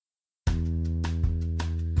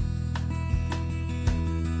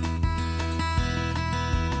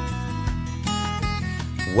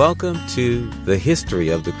Welcome to The History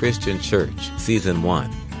of the Christian Church, Season 1,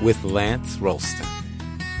 with Lance Rolston.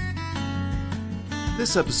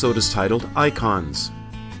 This episode is titled Icons.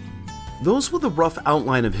 Those with a rough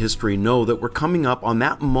outline of history know that we're coming up on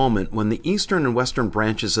that moment when the eastern and western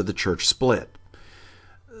branches of the church split.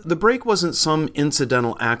 The break wasn't some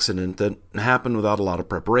incidental accident that happened without a lot of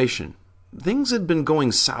preparation. Things had been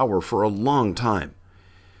going sour for a long time.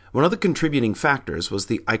 One of the contributing factors was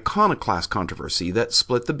the iconoclast controversy that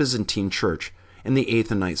split the Byzantine Church in the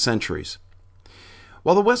 8th and 9th centuries.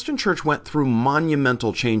 While the Western Church went through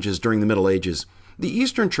monumental changes during the Middle Ages, the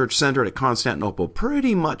Eastern Church centered at Constantinople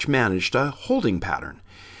pretty much managed a holding pattern.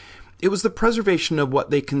 It was the preservation of what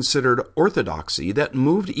they considered orthodoxy that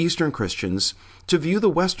moved Eastern Christians to view the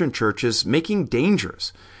Western Church as making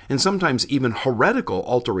dangerous and sometimes even heretical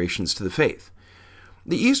alterations to the faith.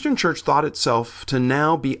 The Eastern Church thought itself to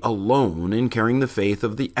now be alone in carrying the faith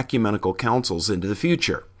of the ecumenical councils into the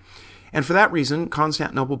future. And for that reason,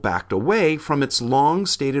 Constantinople backed away from its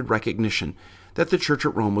long-stated recognition that the Church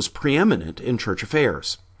at Rome was preeminent in church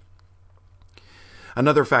affairs.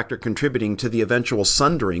 Another factor contributing to the eventual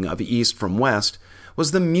sundering of East from West was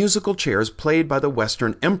the musical chairs played by the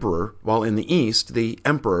Western emperor, while in the East, the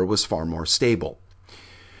emperor was far more stable.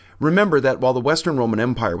 Remember that while the Western Roman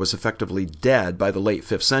Empire was effectively dead by the late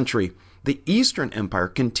 5th century, the Eastern Empire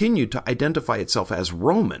continued to identify itself as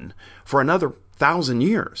Roman for another 1,000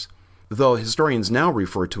 years, though historians now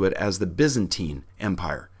refer to it as the Byzantine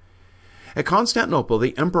Empire. At Constantinople,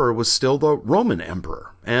 the emperor was still the Roman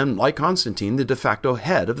emperor, and like Constantine, the de facto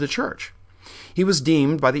head of the church. He was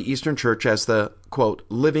deemed by the Eastern Church as the, quote,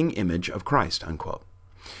 living image of Christ, unquote.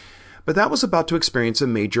 But that was about to experience a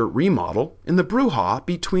major remodel in the brouhaha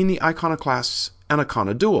between the iconoclasts and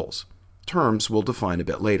iconoduals, terms we'll define a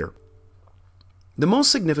bit later. The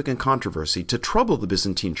most significant controversy to trouble the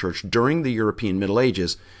Byzantine Church during the European Middle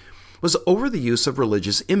Ages was over the use of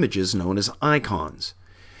religious images known as icons.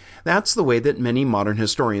 That's the way that many modern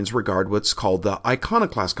historians regard what's called the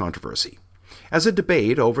iconoclast controversy, as a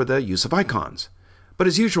debate over the use of icons. But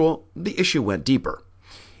as usual, the issue went deeper.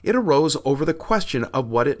 It arose over the question of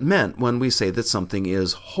what it meant when we say that something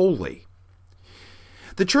is holy.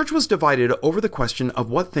 The church was divided over the question of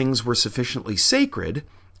what things were sufficiently sacred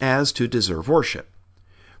as to deserve worship.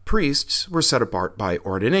 Priests were set apart by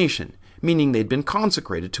ordination, meaning they'd been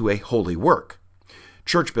consecrated to a holy work.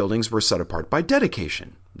 Church buildings were set apart by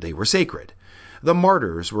dedication. They were sacred. The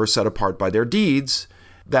martyrs were set apart by their deeds.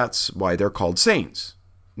 That's why they're called saints,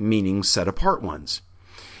 meaning set apart ones.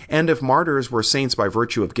 And if martyrs were saints by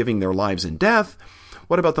virtue of giving their lives in death,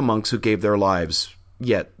 what about the monks who gave their lives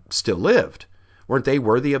yet still lived? Weren't they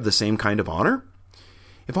worthy of the same kind of honor?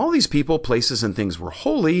 If all these people, places, and things were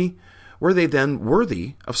holy, were they then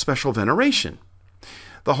worthy of special veneration?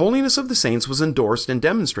 The holiness of the saints was endorsed and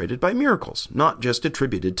demonstrated by miracles, not just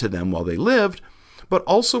attributed to them while they lived, but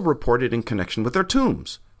also reported in connection with their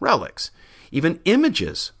tombs, relics, even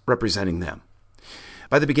images representing them.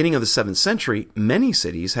 By the beginning of the 7th century, many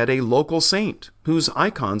cities had a local saint whose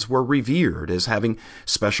icons were revered as having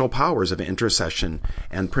special powers of intercession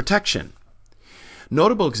and protection.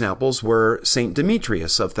 Notable examples were Saint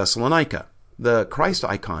Demetrius of Thessalonica, the Christ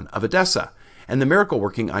icon of Edessa, and the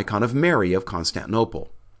miracle-working icon of Mary of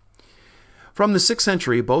Constantinople. From the 6th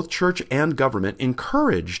century, both church and government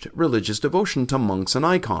encouraged religious devotion to monks and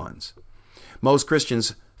icons. Most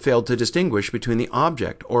Christians failed to distinguish between the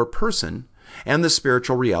object or person and the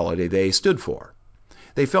spiritual reality they stood for.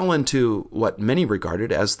 They fell into what many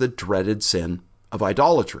regarded as the dreaded sin of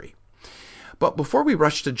idolatry. But before we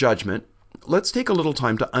rush to judgment, let's take a little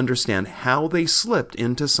time to understand how they slipped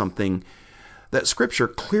into something that Scripture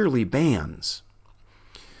clearly bans.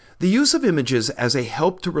 The use of images as a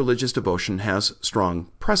help to religious devotion has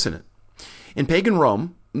strong precedent. In pagan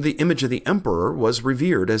Rome, the image of the emperor was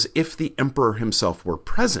revered as if the emperor himself were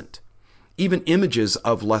present. Even images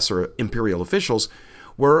of lesser imperial officials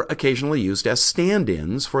were occasionally used as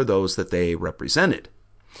stand-ins for those that they represented.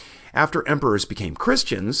 After emperors became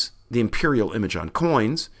Christians, the imperial image on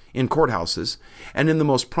coins, in courthouses, and in the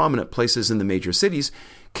most prominent places in the major cities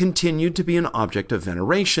continued to be an object of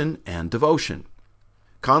veneration and devotion.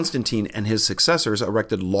 Constantine and his successors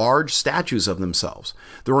erected large statues of themselves,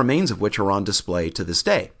 the remains of which are on display to this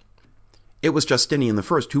day. It was Justinian I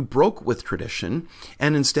who broke with tradition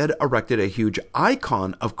and instead erected a huge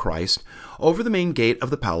icon of Christ over the main gate of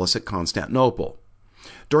the palace at Constantinople.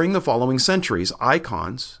 During the following centuries,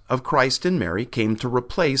 icons of Christ and Mary came to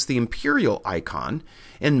replace the imperial icon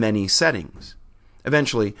in many settings.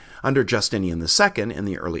 Eventually, under Justinian II in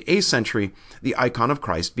the early 8th century, the icon of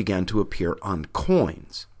Christ began to appear on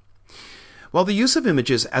coins. While the use of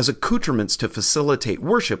images as accoutrements to facilitate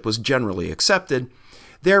worship was generally accepted,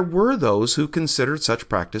 there were those who considered such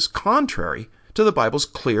practice contrary to the Bible's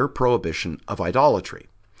clear prohibition of idolatry.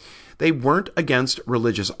 They weren't against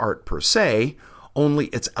religious art per se, only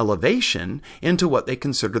its elevation into what they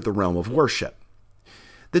considered the realm of worship.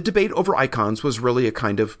 The debate over icons was really a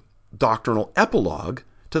kind of doctrinal epilogue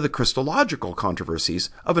to the Christological controversies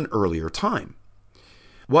of an earlier time.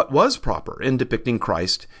 What was proper in depicting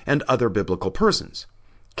Christ and other biblical persons?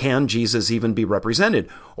 Can Jesus even be represented,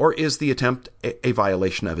 or is the attempt a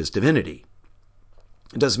violation of his divinity?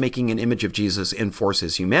 Does making an image of Jesus enforce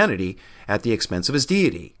his humanity at the expense of his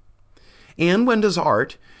deity? And when does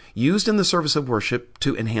art, used in the service of worship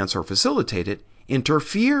to enhance or facilitate it,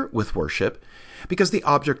 interfere with worship because the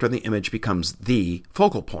object or the image becomes the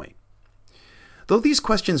focal point? Though these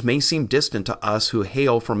questions may seem distant to us who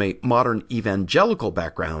hail from a modern evangelical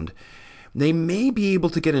background, they may be able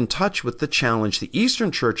to get in touch with the challenge the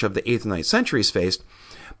Eastern Church of the 8th and 9th centuries faced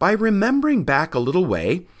by remembering back a little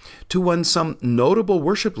way to when some notable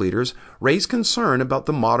worship leaders raised concern about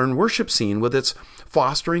the modern worship scene with its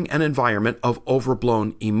fostering an environment of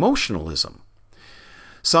overblown emotionalism.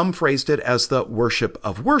 Some phrased it as the worship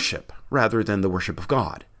of worship rather than the worship of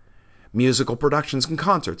God. Musical productions and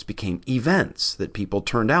concerts became events that people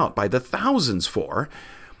turned out by the thousands for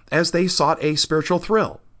as they sought a spiritual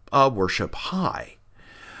thrill, a worship high.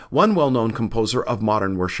 One well-known composer of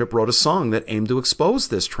modern worship wrote a song that aimed to expose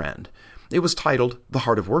this trend. It was titled The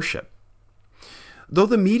Heart of Worship. Though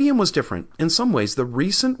the medium was different, in some ways the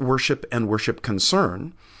recent worship and worship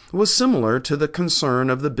concern was similar to the concern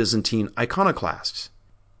of the Byzantine iconoclasts.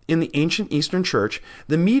 In the ancient Eastern Church,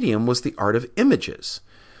 the medium was the art of images.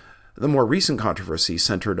 The more recent controversy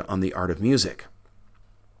centered on the art of music.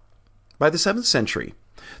 By the 7th century,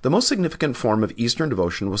 the most significant form of Eastern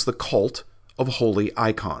devotion was the cult of holy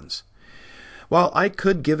icons. While I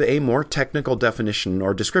could give a more technical definition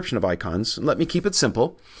or description of icons, let me keep it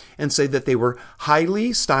simple and say that they were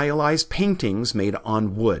highly stylized paintings made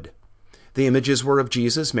on wood. The images were of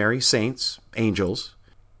Jesus, Mary, saints, angels.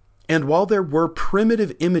 And while there were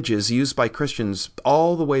primitive images used by Christians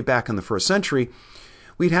all the way back in the 1st century,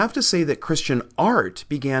 we'd have to say that Christian art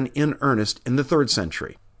began in earnest in the 3rd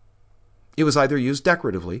century. It was either used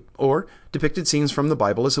decoratively or depicted scenes from the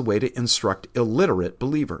Bible as a way to instruct illiterate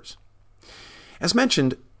believers. As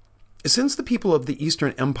mentioned, since the people of the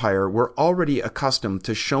Eastern Empire were already accustomed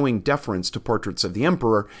to showing deference to portraits of the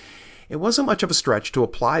emperor, it wasn't much of a stretch to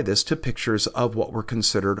apply this to pictures of what were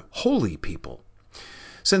considered holy people.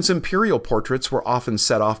 Since imperial portraits were often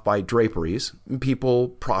set off by draperies, people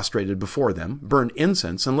prostrated before them, burned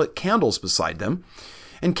incense, and lit candles beside them,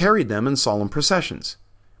 and carried them in solemn processions.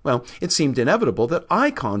 Well, it seemed inevitable that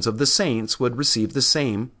icons of the saints would receive the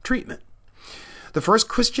same treatment. The first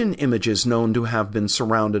Christian images known to have been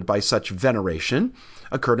surrounded by such veneration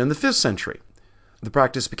occurred in the 5th century. The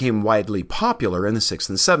practice became widely popular in the 6th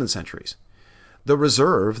and 7th centuries. The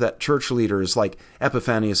reserve that church leaders like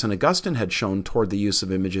Epiphanius and Augustine had shown toward the use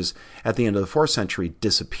of images at the end of the 4th century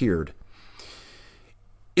disappeared.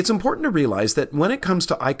 It's important to realize that when it comes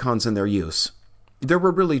to icons and their use, there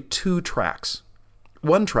were really 2 tracks.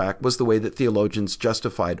 One track was the way that theologians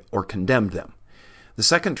justified or condemned them. The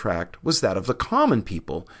second track was that of the common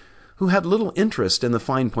people who had little interest in the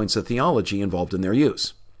fine points of theology involved in their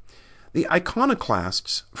use. The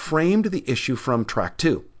iconoclasts framed the issue from track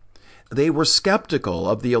 2. They were skeptical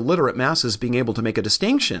of the illiterate masses being able to make a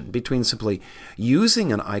distinction between simply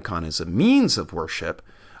using an icon as a means of worship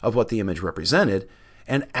of what the image represented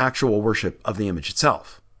and actual worship of the image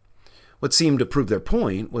itself. What seemed to prove their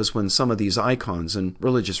point was when some of these icons and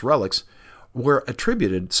religious relics were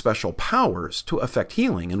attributed special powers to effect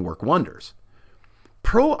healing and work wonders.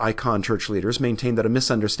 Pro-icon church leaders maintained that a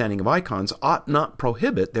misunderstanding of icons ought not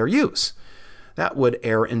prohibit their use. That would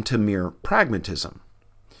err into mere pragmatism.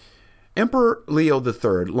 Emperor Leo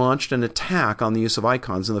III launched an attack on the use of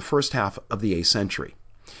icons in the first half of the 8th century.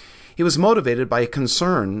 He was motivated by a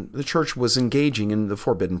concern the church was engaging in the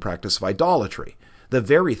forbidden practice of idolatry, the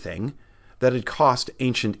very thing that had cost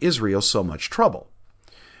ancient Israel so much trouble.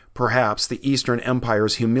 Perhaps the Eastern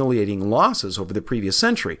Empire's humiliating losses over the previous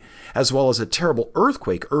century, as well as a terrible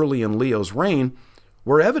earthquake early in Leo's reign,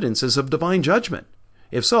 were evidences of divine judgment.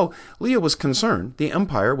 If so, Leo was concerned the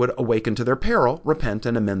empire would awaken to their peril, repent,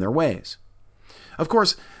 and amend their ways. Of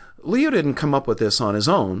course, Leo didn't come up with this on his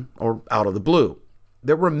own or out of the blue.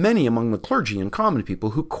 There were many among the clergy and common people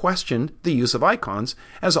who questioned the use of icons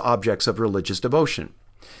as objects of religious devotion.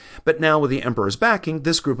 But now, with the emperor's backing,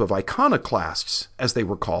 this group of iconoclasts, as they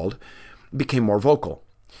were called, became more vocal.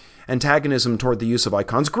 Antagonism toward the use of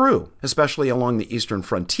icons grew, especially along the eastern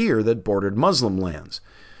frontier that bordered Muslim lands.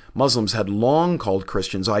 Muslims had long called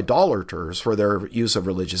Christians idolaters for their use of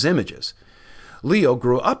religious images. Leo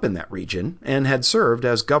grew up in that region and had served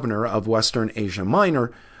as governor of Western Asia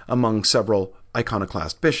Minor among several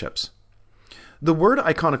iconoclast bishops. The word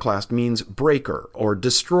iconoclast means breaker or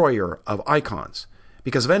destroyer of icons,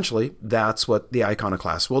 because eventually that's what the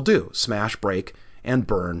iconoclasts will do: smash, break, and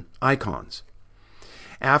burn icons.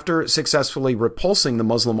 After successfully repulsing the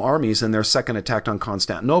Muslim armies in their second attack on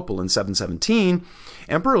Constantinople in 717,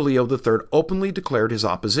 Emperor Leo III openly declared his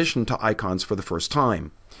opposition to icons for the first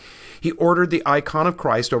time. He ordered the icon of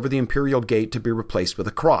Christ over the imperial gate to be replaced with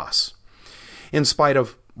a cross. In spite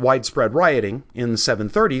of widespread rioting, in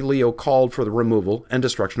 730, Leo called for the removal and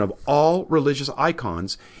destruction of all religious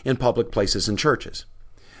icons in public places and churches.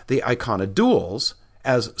 The iconodules,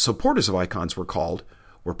 as supporters of icons were called,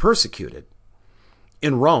 were persecuted.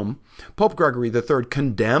 In Rome, Pope Gregory III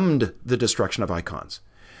condemned the destruction of icons.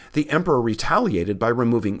 The emperor retaliated by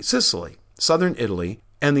removing Sicily, southern Italy,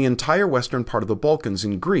 and the entire western part of the Balkans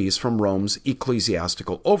in Greece from Rome's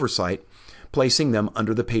ecclesiastical oversight, placing them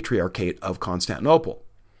under the Patriarchate of Constantinople.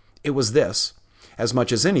 It was this, as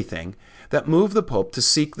much as anything, that moved the Pope to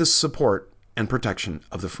seek the support and protection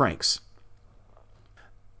of the Franks.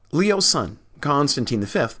 Leo's son, Constantine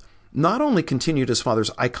V, not only continued his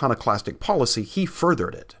father's iconoclastic policy, he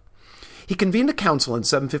furthered it. He convened a council in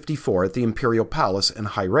 754 at the imperial palace in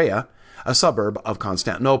Hieria, a suburb of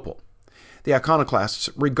Constantinople. The iconoclasts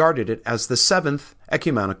regarded it as the Seventh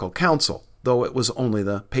Ecumenical Council, though it was only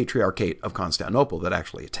the Patriarchate of Constantinople that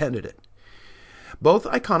actually attended it. Both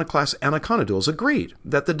iconoclasts and iconodules agreed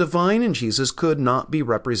that the divine in Jesus could not be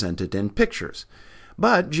represented in pictures,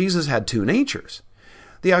 but Jesus had two natures.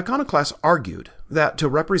 The iconoclasts argued that to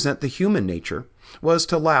represent the human nature was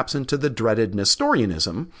to lapse into the dreaded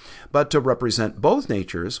Nestorianism, but to represent both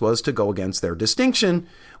natures was to go against their distinction,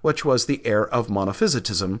 which was the air of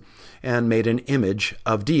monophysitism, and made an image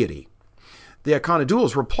of deity. The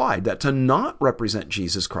iconodules replied that to not represent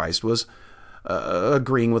Jesus Christ was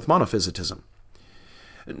agreeing with monophysitism.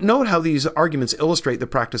 Note how these arguments illustrate the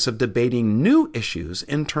practice of debating new issues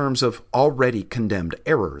in terms of already condemned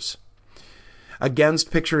errors. Against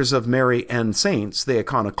pictures of Mary and saints, the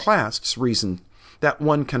iconoclasts reasoned that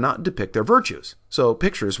one cannot depict their virtues, so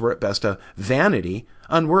pictures were at best a vanity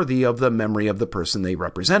unworthy of the memory of the person they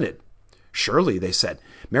represented. Surely, they said,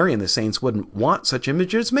 Mary and the saints wouldn't want such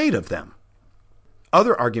images made of them.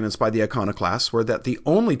 Other arguments by the iconoclasts were that the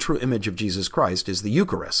only true image of Jesus Christ is the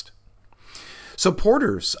Eucharist.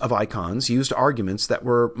 Supporters of icons used arguments that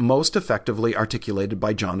were most effectively articulated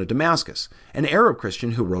by John of Damascus, an Arab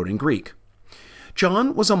Christian who wrote in Greek.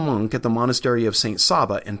 John was a monk at the monastery of St.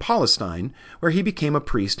 Saba in Palestine, where he became a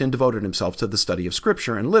priest and devoted himself to the study of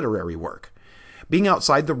scripture and literary work. Being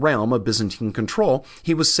outside the realm of Byzantine control,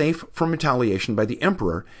 he was safe from retaliation by the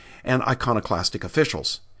emperor and iconoclastic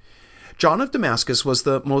officials. John of Damascus was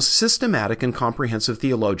the most systematic and comprehensive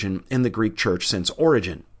theologian in the Greek church since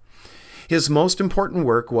Origen. His most important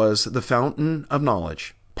work was The Fountain of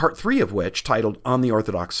Knowledge, part 3 of which, titled On the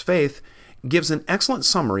Orthodox Faith, gives an excellent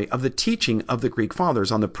summary of the teaching of the Greek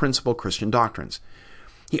fathers on the principal Christian doctrines.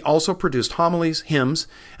 He also produced homilies, hymns,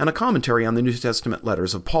 and a commentary on the New Testament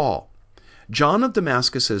letters of Paul. John of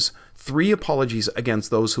Damascus's 3 apologies against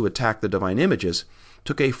those who attack the divine images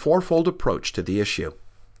took a fourfold approach to the issue.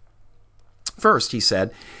 First, he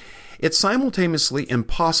said, it's simultaneously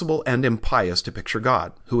impossible and impious to picture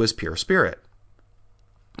God, who is pure spirit.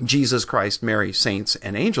 Jesus Christ, Mary, saints,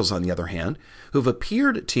 and angels, on the other hand, who've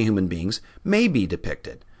appeared to human beings, may be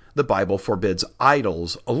depicted. The Bible forbids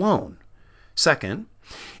idols alone. Second,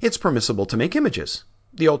 it's permissible to make images.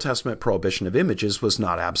 The Old Testament prohibition of images was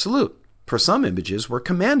not absolute, for some images were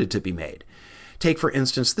commanded to be made. Take, for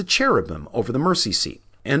instance, the cherubim over the mercy seat,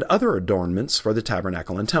 and other adornments for the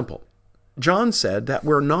tabernacle and temple. John said that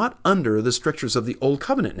we're not under the strictures of the Old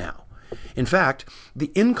Covenant now. In fact,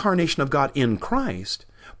 the incarnation of God in Christ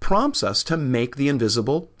prompts us to make the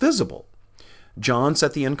invisible visible. John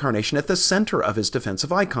set the incarnation at the center of his defense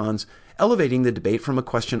of icons, elevating the debate from a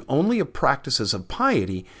question only of practices of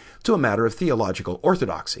piety to a matter of theological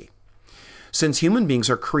orthodoxy. Since human beings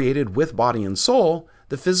are created with body and soul,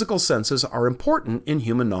 the physical senses are important in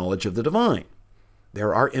human knowledge of the divine.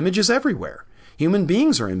 There are images everywhere. Human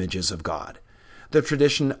beings are images of God. The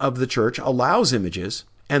tradition of the church allows images,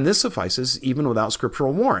 and this suffices even without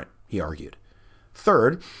scriptural warrant, he argued.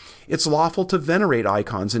 Third, it's lawful to venerate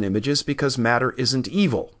icons and images because matter isn't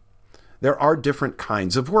evil. There are different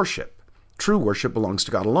kinds of worship. True worship belongs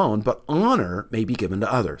to God alone, but honor may be given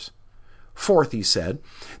to others. Fourth, he said,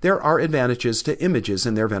 there are advantages to images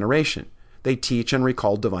in their veneration. They teach and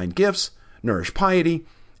recall divine gifts, nourish piety,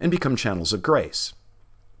 and become channels of grace.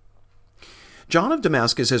 John of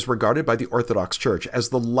Damascus is regarded by the Orthodox Church as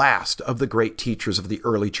the last of the great teachers of the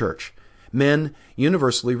early church, men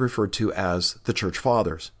universally referred to as the Church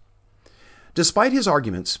Fathers. Despite his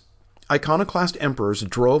arguments, iconoclast emperors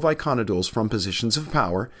drove iconodules from positions of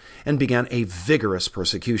power and began a vigorous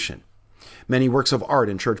persecution. Many works of art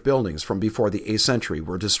in church buildings from before the 8th century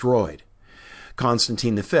were destroyed.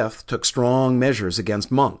 Constantine V took strong measures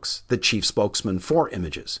against monks, the chief spokesman for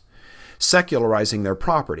images, secularizing their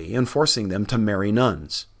property and forcing them to marry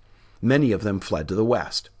nuns. Many of them fled to the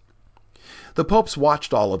West. The popes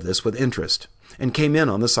watched all of this with interest and came in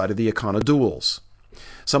on the side of the iconodules.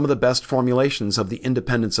 Some of the best formulations of the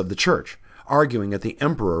independence of the church, arguing that the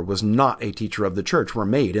emperor was not a teacher of the church, were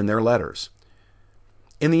made in their letters.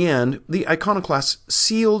 In the end, the iconoclasts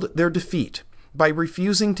sealed their defeat by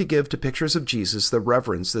refusing to give to pictures of Jesus the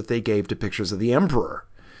reverence that they gave to pictures of the emperor.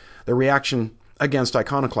 The reaction against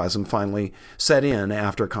iconoclasm finally set in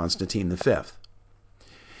after Constantine V.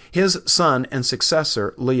 His son and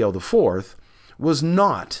successor, Leo IV, was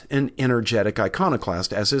not an energetic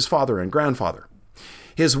iconoclast as his father and grandfather.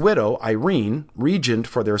 His widow, Irene, regent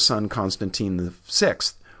for their son Constantine VI,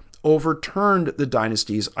 overturned the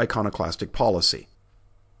dynasty's iconoclastic policy.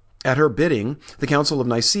 At her bidding, the Council of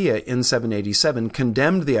Nicaea in 787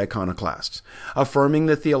 condemned the iconoclasts, affirming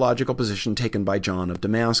the theological position taken by John of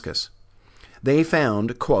Damascus. They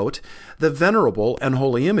found, quote, the venerable and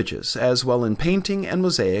holy images, as well in painting and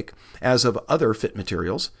mosaic as of other fit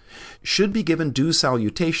materials, should be given due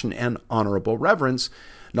salutation and honorable reverence,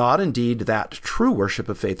 not indeed that true worship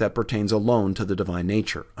of faith that pertains alone to the divine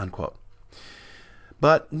nature, unquote.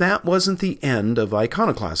 But that wasn't the end of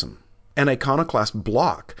iconoclasm. An iconoclast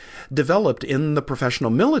bloc developed in the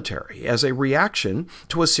professional military as a reaction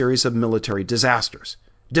to a series of military disasters,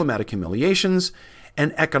 diplomatic humiliations,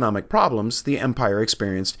 and economic problems the empire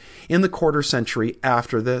experienced in the quarter century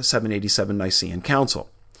after the 787 Nicene Council.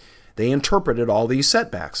 They interpreted all these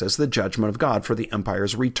setbacks as the judgment of God for the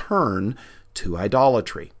empire's return to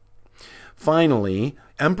idolatry. Finally,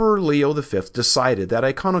 Emperor Leo V decided that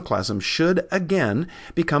iconoclasm should again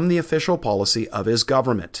become the official policy of his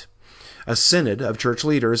government. A synod of church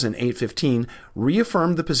leaders in 815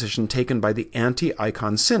 reaffirmed the position taken by the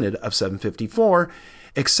Anti-Icon Synod of 754,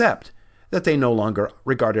 except that they no longer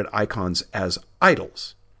regarded icons as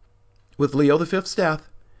idols. With Leo V's death,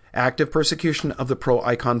 active persecution of the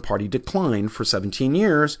pro-icon party declined for 17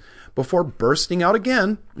 years before bursting out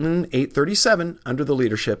again in 837 under the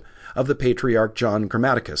leadership of the Patriarch John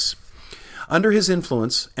Grammaticus. Under his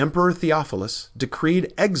influence, Emperor Theophilus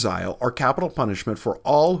decreed exile or capital punishment for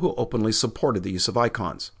all who openly supported the use of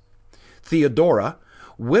icons. Theodora,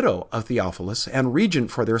 widow of Theophilus and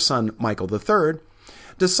regent for their son Michael III,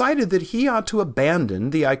 decided that he ought to abandon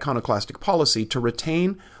the iconoclastic policy to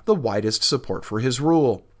retain the widest support for his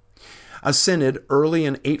rule. A synod early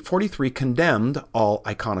in 843 condemned all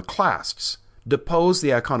iconoclasts, deposed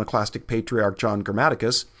the iconoclastic Patriarch John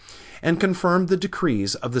Grammaticus, and confirmed the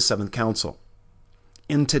decrees of the Seventh Council.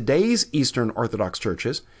 In today's Eastern Orthodox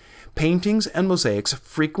churches, paintings and mosaics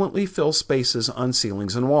frequently fill spaces on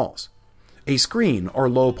ceilings and walls. A screen or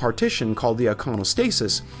low partition called the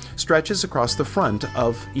iconostasis stretches across the front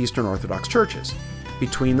of Eastern Orthodox churches,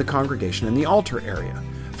 between the congregation and the altar area,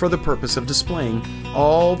 for the purpose of displaying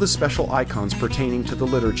all the special icons pertaining to the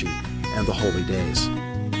liturgy and the holy days.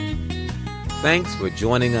 Thanks for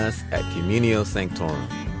joining us at Communio Sanctorum.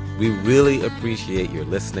 We really appreciate your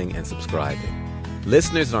listening and subscribing.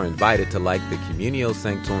 Listeners are invited to like the Communio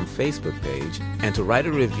Sanctorum Facebook page and to write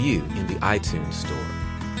a review in the iTunes Store.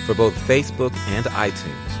 For both Facebook and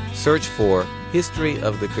iTunes, search for History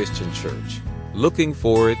of the Christian Church. Looking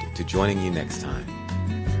forward to joining you next time.